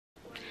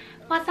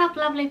What's up,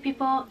 lovely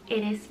people?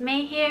 It is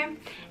May here,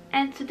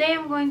 and today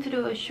I'm going to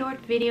do a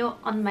short video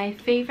on my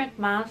favorite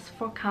mask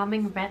for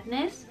calming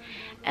redness.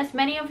 As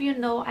many of you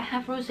know, I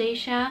have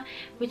rosacea,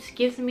 which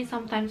gives me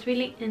sometimes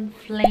really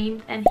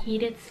inflamed and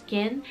heated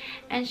skin,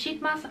 and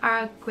sheet masks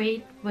are a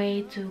great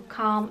way to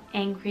calm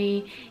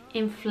angry,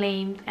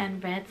 inflamed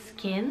and red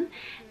skin.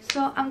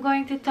 So I'm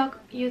going to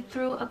talk you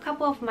through a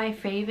couple of my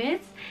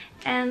favorites,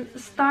 and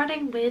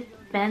starting with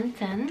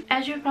Benton.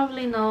 As you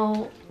probably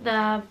know,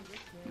 the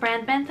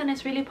brand Benton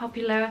is really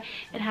popular.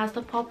 It has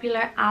the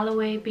popular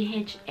Aloe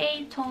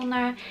BHA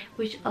toner,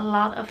 which a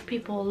lot of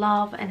people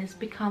love, and it's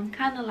become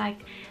kind of like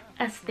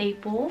a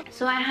staple.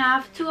 So I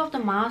have two of the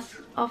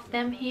masks of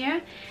them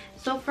here.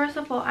 So first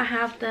of all, I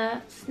have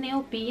the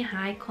Snail Bee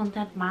High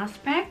Content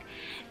Mask Pack,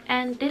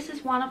 and this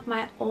is one of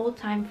my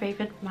all-time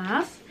favorite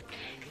masks.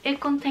 It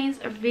contains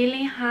a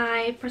really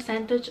high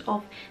percentage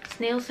of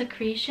snail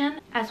secretion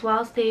as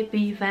well as the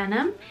bee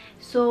venom.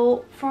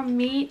 So for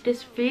me,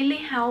 this really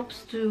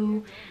helps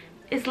to...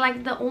 It's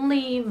like the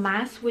only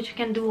mask which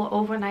can do an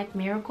overnight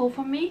miracle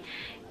for me.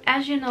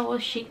 As you know,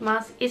 a sheet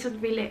mask isn't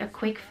really a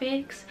quick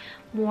fix,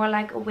 more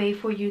like a way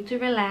for you to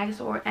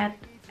relax or add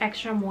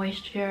extra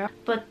moisture.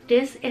 But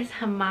this is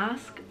a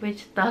mask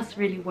which does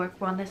really work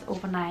wonders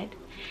overnight.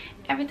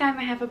 Every time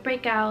I have a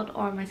breakout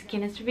or my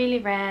skin is really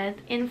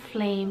red,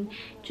 inflamed,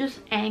 just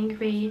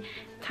angry,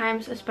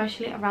 times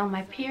especially around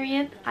my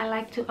period, I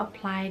like to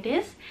apply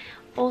this.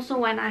 Also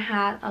when I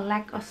had a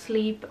lack of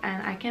sleep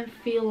and I can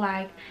feel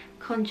like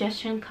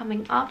congestion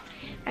coming up,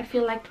 I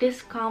feel like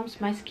this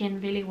calms my skin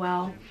really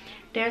well.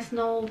 There's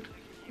no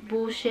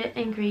bullshit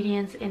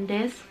ingredients in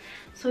this.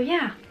 So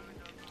yeah,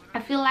 I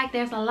feel like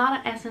there's a lot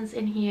of essence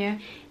in here.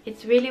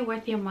 It's really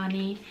worth your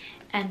money.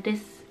 And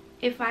this,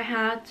 if I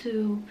had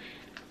to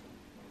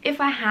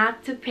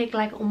pick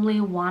like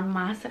only one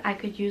mask that I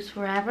could use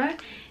forever,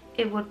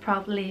 it would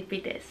probably be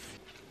this.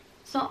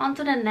 So on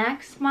to the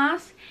next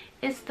mask.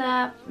 It's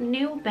the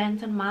new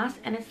Benton mask,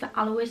 and it's the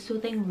Aloe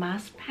Soothing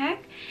Mask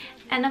Pack.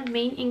 And the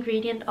main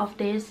ingredient of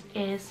this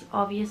is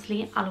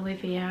obviously aloe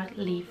vera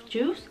leaf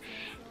juice.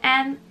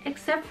 And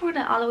except for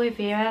the aloe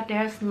vera,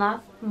 there's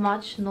not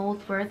much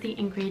noteworthy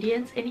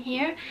ingredients in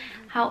here.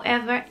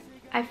 However,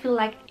 I feel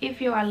like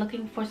if you are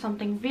looking for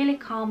something really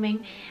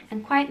calming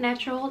and quite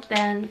natural,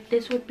 then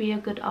this would be a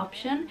good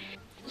option.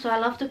 So I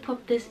love to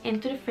put this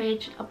into the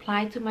fridge,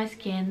 apply it to my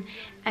skin,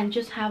 and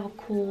just have a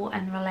cool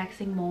and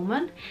relaxing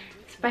moment.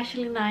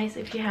 Especially nice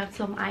if you have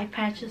some eye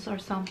patches or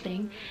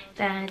something,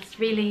 then it's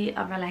really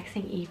a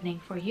relaxing evening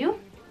for you.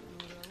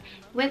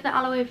 With the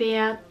aloe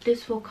vera,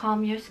 this will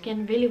calm your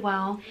skin really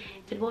well.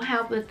 It will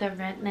help with the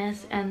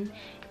redness and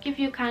give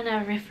you kind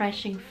of a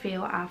refreshing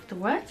feel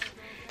afterwards.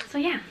 So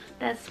yeah,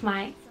 that's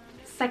my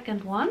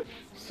second one.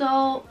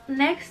 So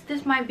next,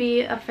 this might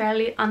be a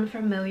fairly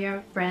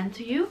unfamiliar brand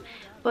to you,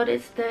 but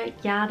it's the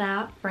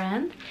Yadah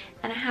brand,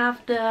 and I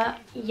have the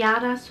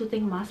Yadah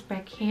Soothing Mask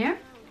Pack here.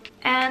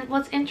 And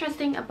what's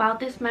interesting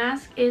about this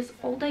mask is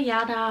all the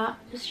Yadah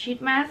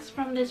sheet masks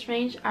from this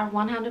range are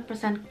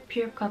 100%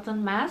 pure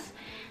cotton masks.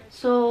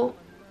 So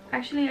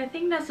actually I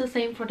think that's the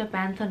same for the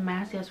Benton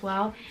mask as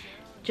well.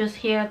 Just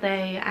here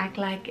they act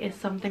like it's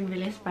something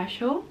really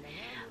special.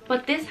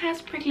 But this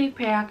has prickly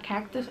pear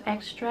cactus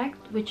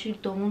extract, which you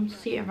don't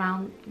see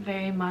around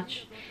very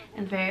much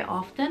and very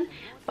often.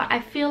 But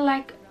I feel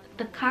like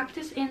the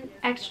cactus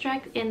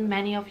extract in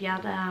many of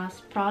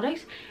Yadah's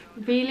products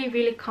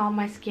really calm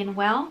my skin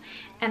well,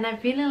 and I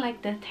really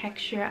like the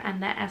texture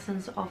and the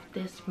essence of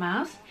this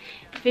mask.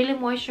 It really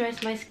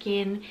moisturizes my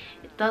skin.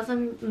 It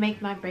doesn't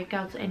make my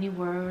breakouts any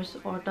worse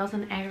or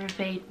doesn't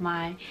aggravate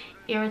my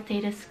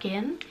irritated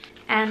skin,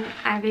 and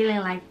I really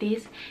like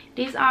these.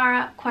 These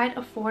are quite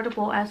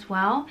affordable as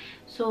well.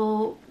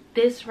 So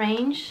this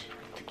range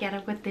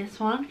together with this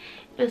one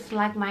is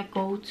like my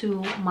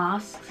go-to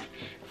masks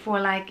for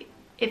like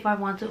if I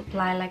want to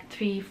apply like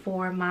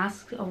 3-4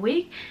 masks a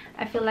week.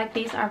 I feel like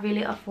these are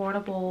really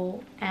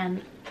affordable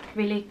and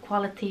really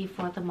quality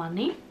for the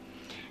money.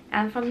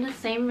 And from the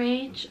same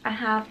range, I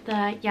have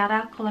the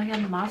Yadah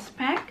Collagen Mask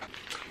Pack.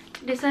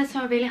 This has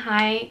a really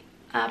high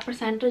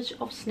percentage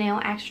of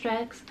snail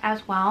extracts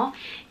as well.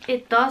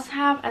 It does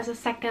have as a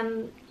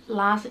second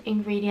last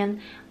ingredient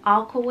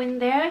alcohol in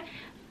there,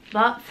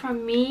 but for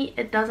me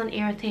it doesn't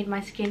irritate my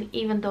skin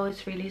even though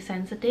it's really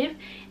sensitive.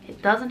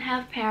 It doesn't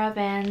have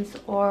parabens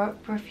or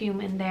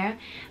perfume in there,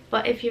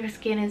 but if your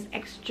skin is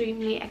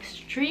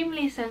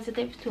extremely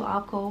sensitive to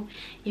alcohol,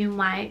 you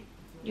might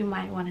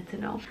want to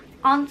know.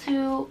 On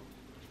to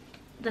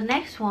the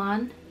next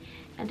one,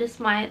 and this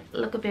might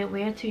look a bit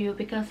weird to you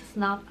because it's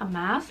not a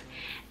mask,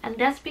 and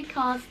that's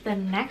because the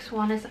next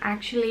one is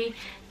actually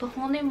the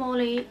Holy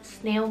Moly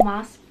Snail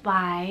Mask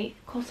by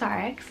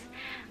Cosrx.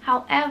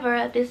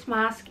 However, this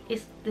mask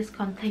is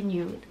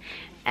discontinued,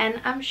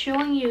 and I'm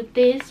showing you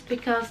this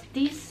because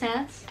these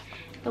sets,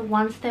 the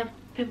one-step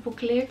pimple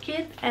clear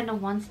kit and the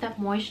one-step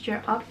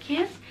moisture up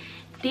kit,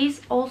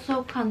 these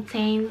also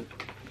contain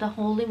the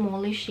Holy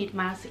Moly sheet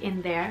mask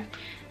in there.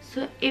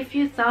 So if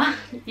you thought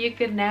you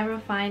could never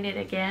find it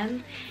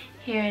again,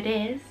 here it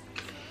is.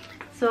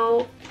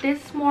 So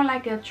this is more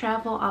like a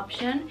travel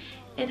option.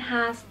 It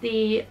has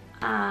the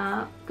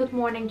Good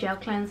Morning Gel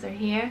Cleanser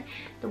here,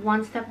 the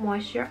One Step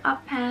Moisture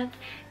Up Pad,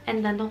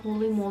 and then the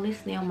Holy Moly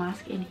Snail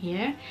Mask in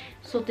here.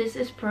 So this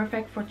is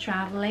perfect for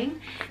traveling.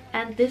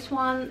 And this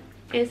one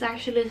is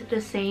actually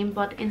the same,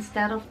 but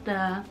instead of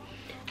the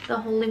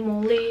Holy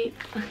Moly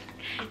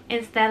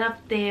instead of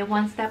the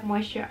One Step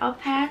Moisture Up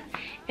Pad,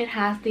 it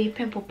has the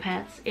pimple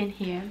pads in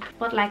here.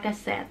 But like I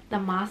said, the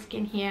mask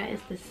in here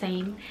is the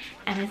same,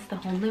 and it's the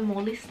Holy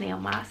Moly Snail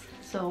Mask.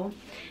 So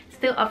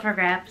still up for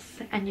grabs,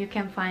 and you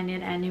can find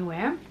it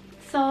anywhere.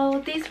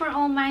 So these were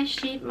all my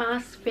sheet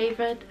masks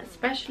favorite,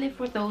 especially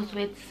for those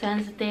with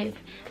sensitive,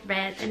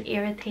 red and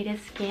irritated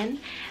skin.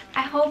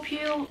 I hope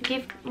you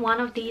give one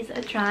of these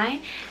a try,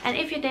 and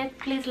if you did,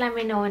 please let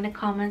me know in the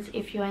comments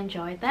if you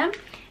enjoyed them,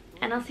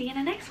 and I'll see you in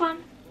the next one.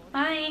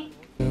 Bye!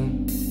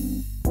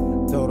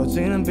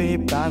 떨어지는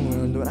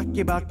빗방울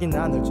노랗게 바뀐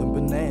하늘 전부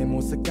내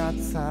모습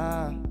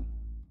같아